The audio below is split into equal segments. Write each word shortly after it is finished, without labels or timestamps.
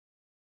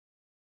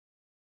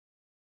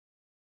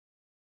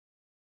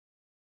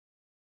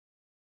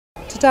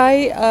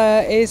Today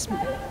is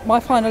my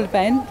final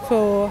event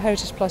for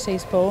Heritage Plus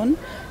Eastbourne,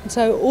 and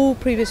so all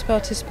previous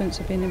participants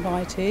have been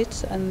invited,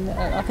 and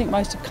I think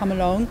most have come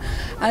along.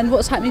 And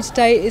what's happening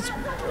today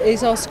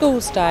is our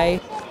schools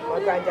day. My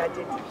granddad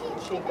did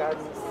machine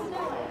guns,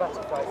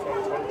 butterfly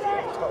centre on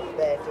top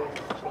there doing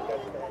machine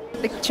guns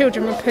there. The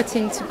children were put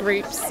into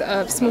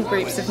small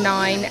groups of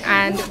 9,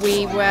 and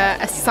we were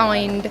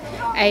assigned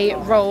a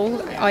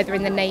role either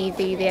in the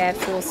Navy, the Air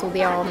Force or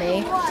the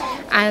Army,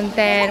 and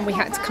then we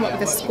had to come up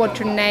with a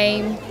squadron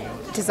name,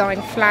 design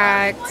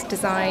flags,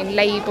 design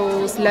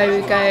labels,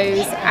 logos,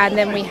 and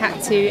then we had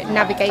to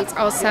navigate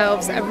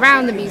ourselves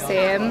around the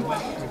museum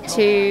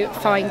to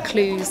find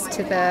clues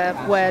to the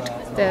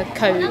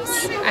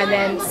codes, and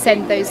then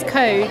send those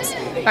codes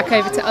back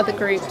over to other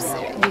groups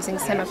using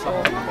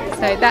semaphore.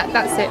 So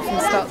that's it from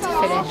start to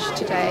finish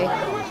today.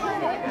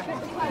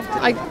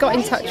 I got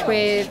in touch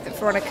with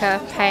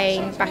Veronica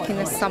Payne back in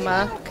the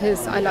summer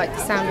because I liked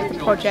the sound of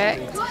the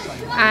project,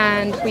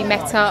 and we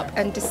met up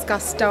and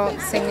discussed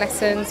dancing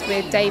lessons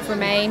with Dave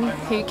Romaine,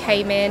 who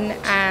came in,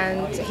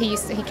 and he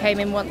came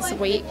in once a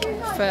week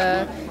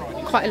for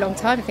quite a long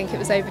time. I think it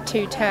was over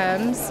 2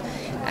 terms.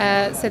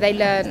 So they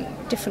learned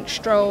different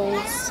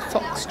strolls,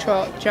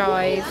 foxtrot,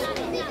 jive,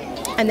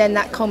 and then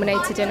that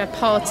culminated in a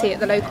party at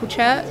the local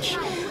church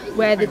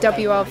where the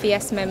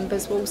WRVS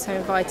members were also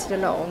invited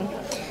along.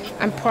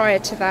 And prior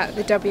to that,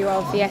 the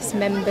WRVS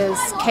members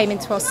came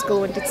into our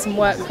school and did some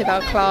work with our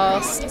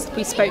class.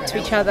 We spoke to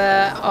each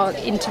other,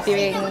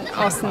 interviewing,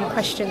 asking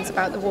questions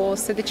about the war.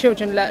 So the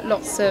children learnt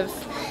lots of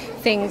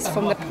things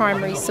from the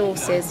primary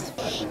sources.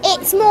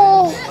 It's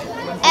more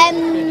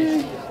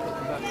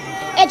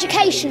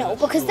educational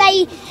because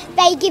they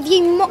give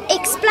you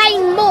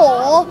explain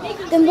more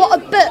than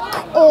what a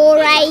book or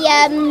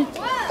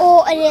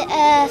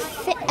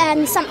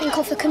something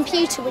off a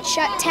computer would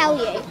tell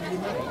you.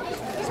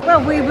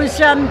 Well, we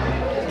was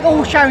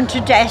all shown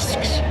to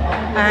desks,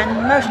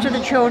 and most of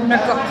the children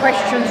have got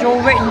questions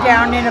all written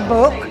down in a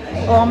book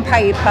or on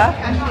paper,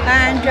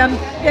 and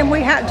then we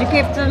had to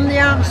give them the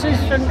answers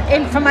and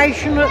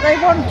information that they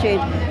wanted,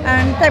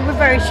 and they were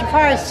very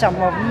surprised, some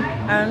of them,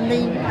 and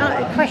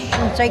the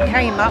questions they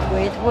came up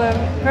with were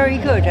very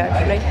good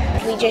actually.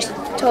 We just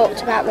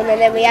talked about them, and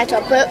then we had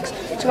our books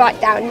to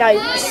write down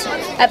notes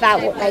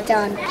about what they'd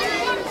done.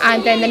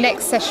 And then the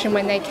next session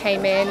when they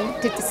came in,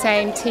 did the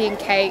same, tea and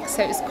cake,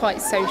 so it was quite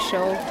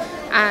social,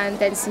 and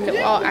then some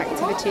little art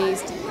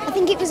activities. I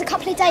think it was a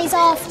couple of days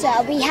after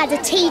we had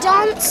a tea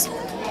dance.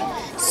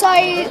 So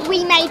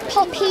we made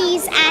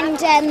poppies and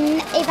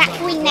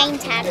evacuee name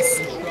tags,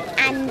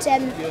 and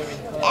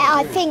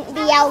I think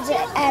the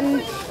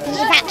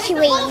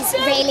evacuees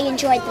really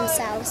enjoyed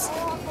themselves,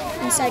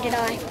 and so did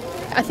I.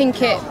 I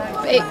think it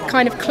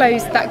kind of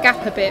closed that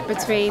gap a bit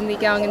between the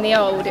young and the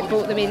old. It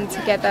brought them in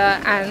together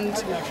and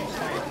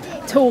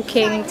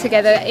talking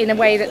together in a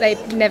way that they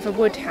never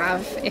would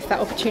have if that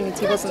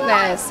opportunity wasn't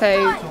there.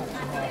 So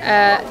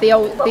the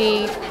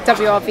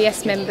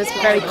WRVS members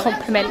were very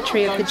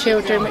complimentary of the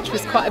children, which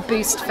was quite a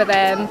boost for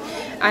them,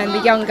 and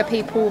the younger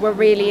people were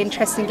really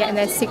interested in getting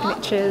their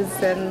signatures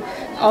and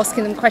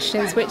asking them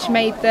questions, which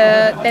made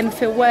them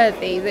feel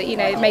worthy, that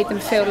it made them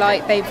feel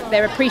like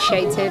they're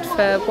appreciated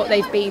for what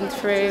they've been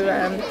through.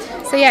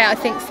 So yeah, I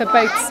think for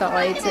both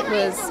sides it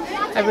was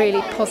a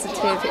really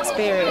positive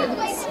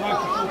experience.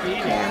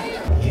 Yeah.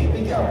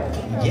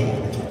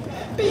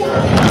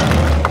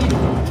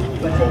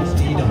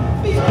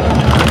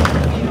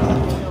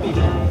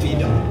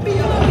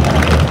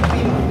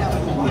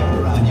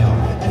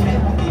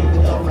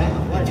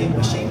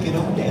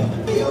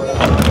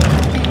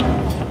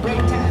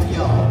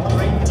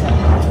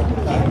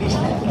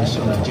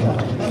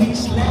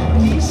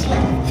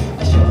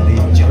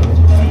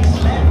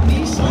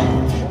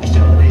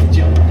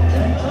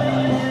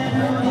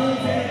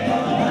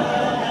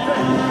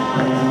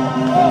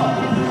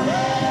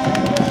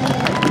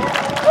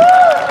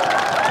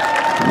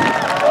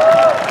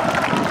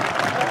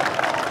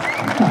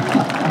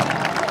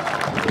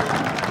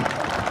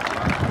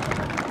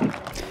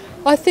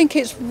 I think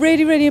it's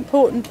really, really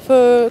important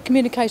for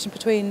communication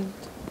between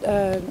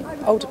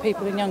older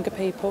people and younger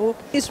people.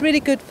 It's really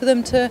good for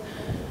them to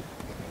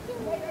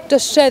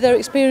just share their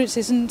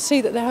experiences and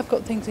see that they have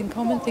got things in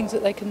common, things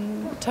that they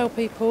can tell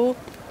people,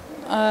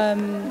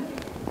 and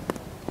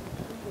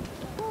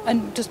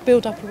just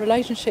build up a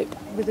relationship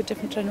with a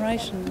different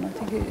generation. I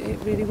think it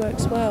really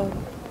works well,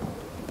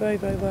 very,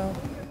 very well.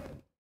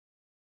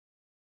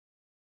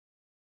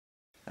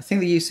 I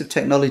think the use of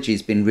technology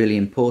has been really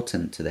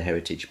important to the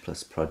Heritage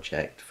Plus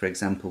project. For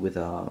example, with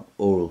our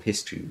oral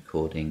history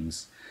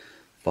recordings,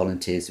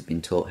 volunteers have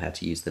been taught how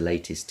to use the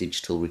latest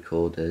digital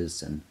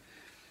recorders and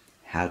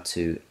how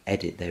to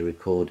edit their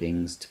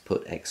recordings to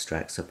put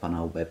extracts up on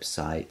our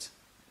website.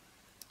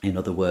 In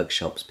other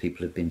workshops,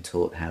 people have been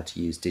taught how to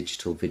use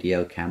digital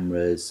video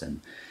cameras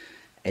and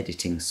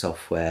editing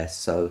software.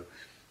 So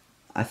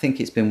I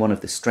think it's been one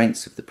of the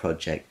strengths of the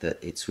project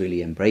that it's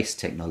really embraced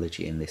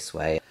technology in this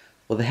way.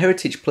 Well, the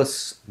Heritage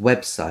Plus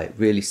website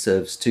really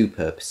serves 2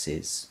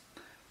 purposes.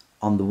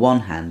 On the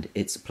one hand,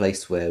 it's a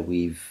place where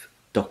we've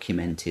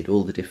documented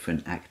all the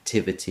different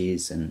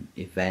activities and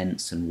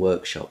events and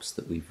workshops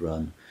that we've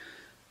run,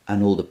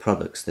 and all the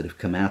products that have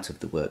come out of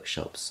the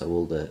workshops. So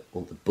all the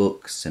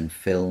books and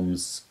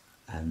films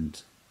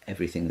and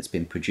everything that's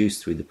been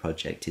produced through the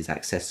project is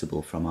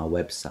accessible from our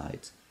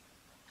website.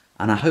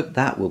 And I hope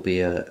that will be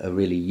a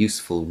really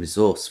useful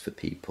resource for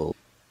people.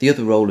 The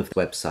other role of the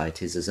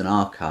website is as an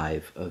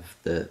archive of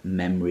the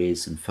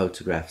memories and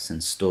photographs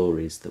and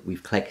stories that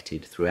we've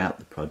collected throughout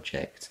the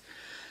project.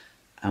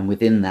 And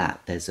within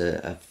that, there's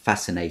a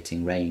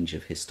fascinating range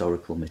of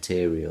historical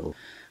material.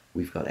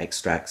 We've got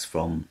extracts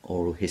from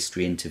oral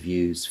history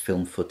interviews,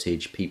 film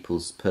footage,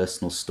 people's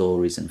personal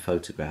stories and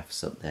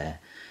photographs up there.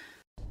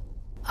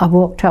 I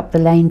walked up the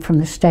lane from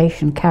the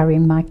station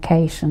carrying my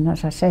case, and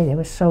as I say, there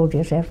were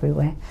soldiers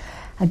everywhere.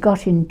 I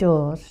got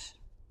indoors.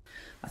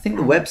 I think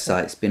the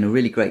website's been a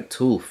really great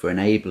tool for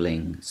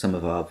enabling some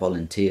of our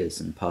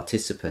volunteers and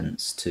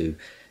participants to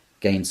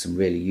gain some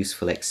really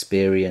useful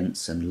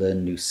experience and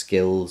learn new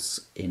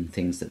skills in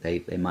things that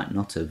they might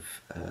not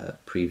have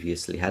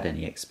previously had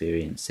any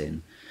experience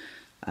in.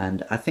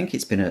 And I think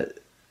it's been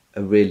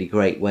a really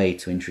great way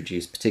to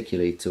introduce,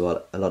 particularly to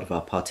a lot of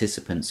our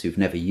participants who've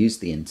never used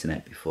the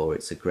internet before,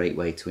 it's a great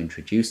way to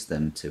introduce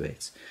them to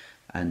it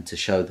and to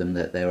show them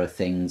that there are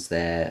things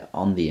there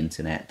on the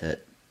internet that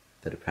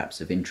are perhaps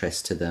of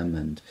interest to them,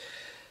 and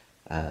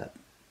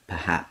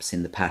perhaps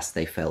in the past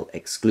they felt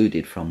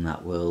excluded from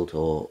that world,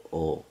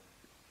 or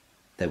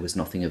there was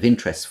nothing of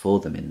interest for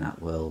them in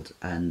that world.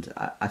 And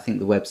I think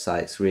the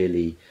website's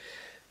really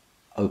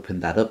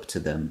opened that up to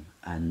them,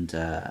 and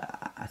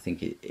I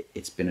think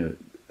it's been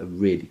a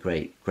really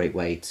great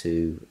way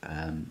to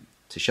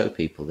show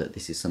people that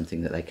this is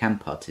something that they can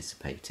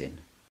participate in.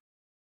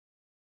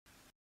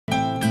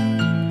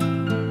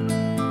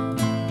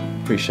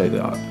 Appreciate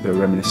that there are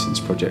Reminiscence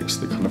projects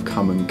that kind of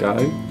come and go,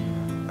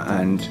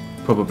 and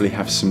probably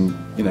have some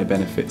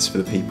benefits for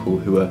the people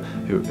who are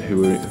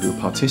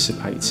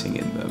participating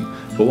in them.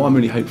 But what I'm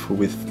really hopeful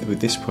with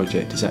this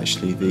project is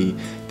actually the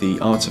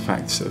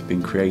artefacts that have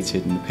been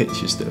created and the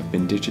pictures that have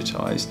been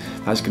digitised.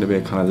 That's going to be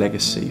a kind of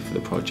legacy for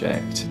the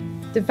project.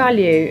 The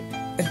value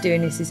of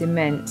doing this is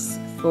immense.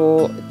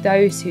 For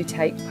those who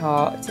take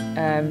part,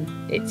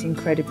 it's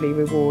incredibly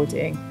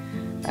rewarding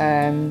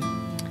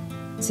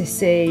to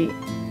see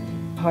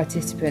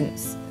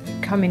participants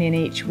coming in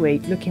each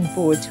week, looking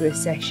forward to a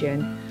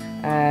session,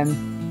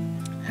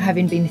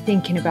 having been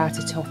thinking about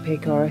a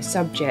topic or a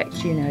subject,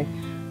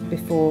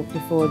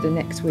 before the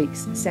next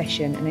week's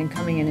session, and then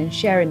coming in and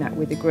sharing that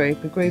with a group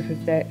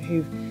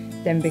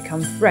who've then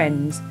become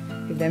friends,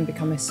 who've then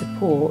become a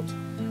support.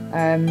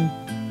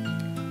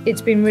 It's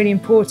been really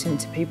important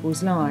to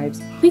people's lives.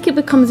 I think it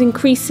becomes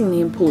increasingly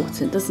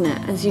important, doesn't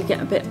it, as you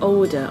get a bit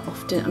older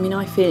often. I mean,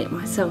 I feel it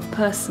myself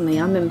personally.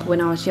 I remember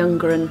when I was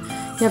younger, and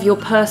you have your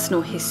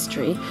personal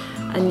history,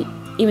 and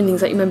even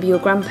things like you remember your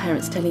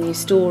grandparents telling you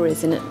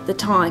stories, and at the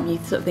time you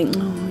sort of think,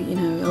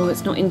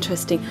 it's not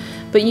interesting.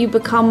 But you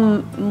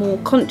become more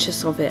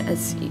conscious of it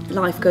as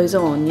life goes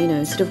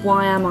on, sort of,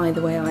 why am I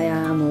the way I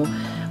am, or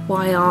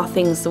why are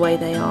things the way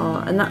they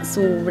are, and that's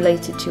all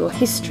related to your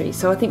history.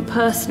 So I think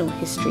personal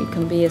history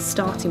can be a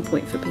starting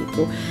point for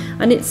people,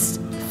 and it's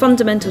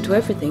fundamental to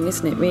everything,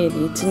 isn't it,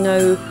 really, to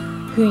know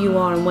who you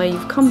are and where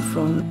you've come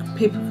from.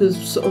 People could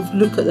sort of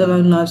look at their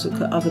own lives, look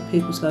at other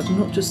people's lives, and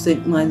not just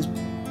think mine's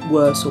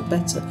worse or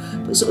better,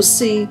 but sort of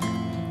see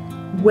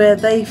where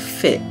they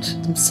fit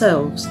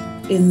themselves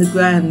in the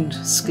grand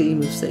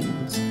scheme of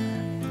things.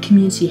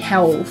 Community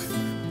health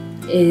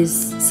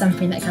is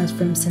something that comes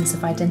from a sense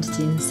of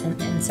identity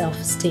and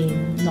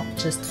self-esteem, not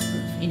just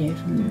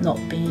from not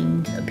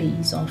being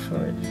abused off,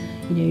 or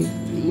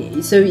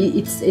so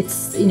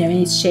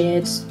it's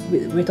shared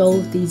with all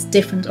of these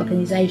different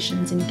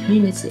organisations in the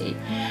community.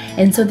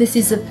 And so this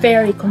is a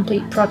very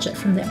complete project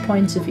from their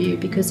point of view,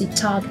 because it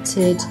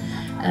targeted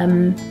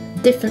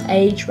different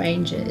age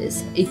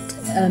ranges. It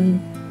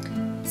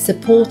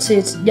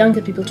supported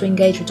younger people to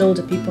engage with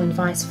older people and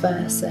vice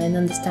versa, and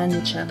understand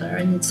each other,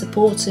 and it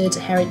supported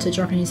heritage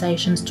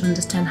organisations to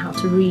understand how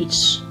to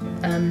reach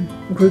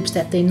groups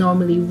that they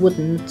normally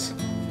wouldn't,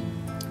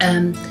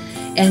 and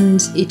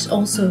it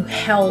also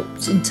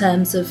helped in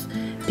terms of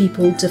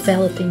people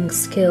developing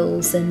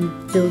skills and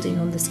building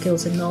on the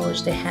skills and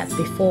knowledge they had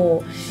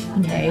before,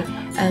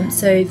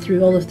 so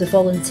through all of the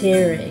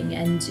volunteering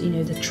and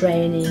the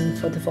training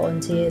for the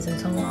volunteers and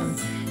so on.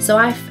 So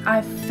I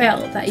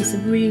felt that it's a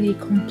really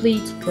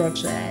complete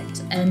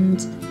project,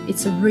 and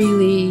it's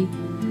really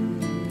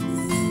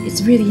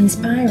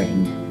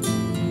inspiring.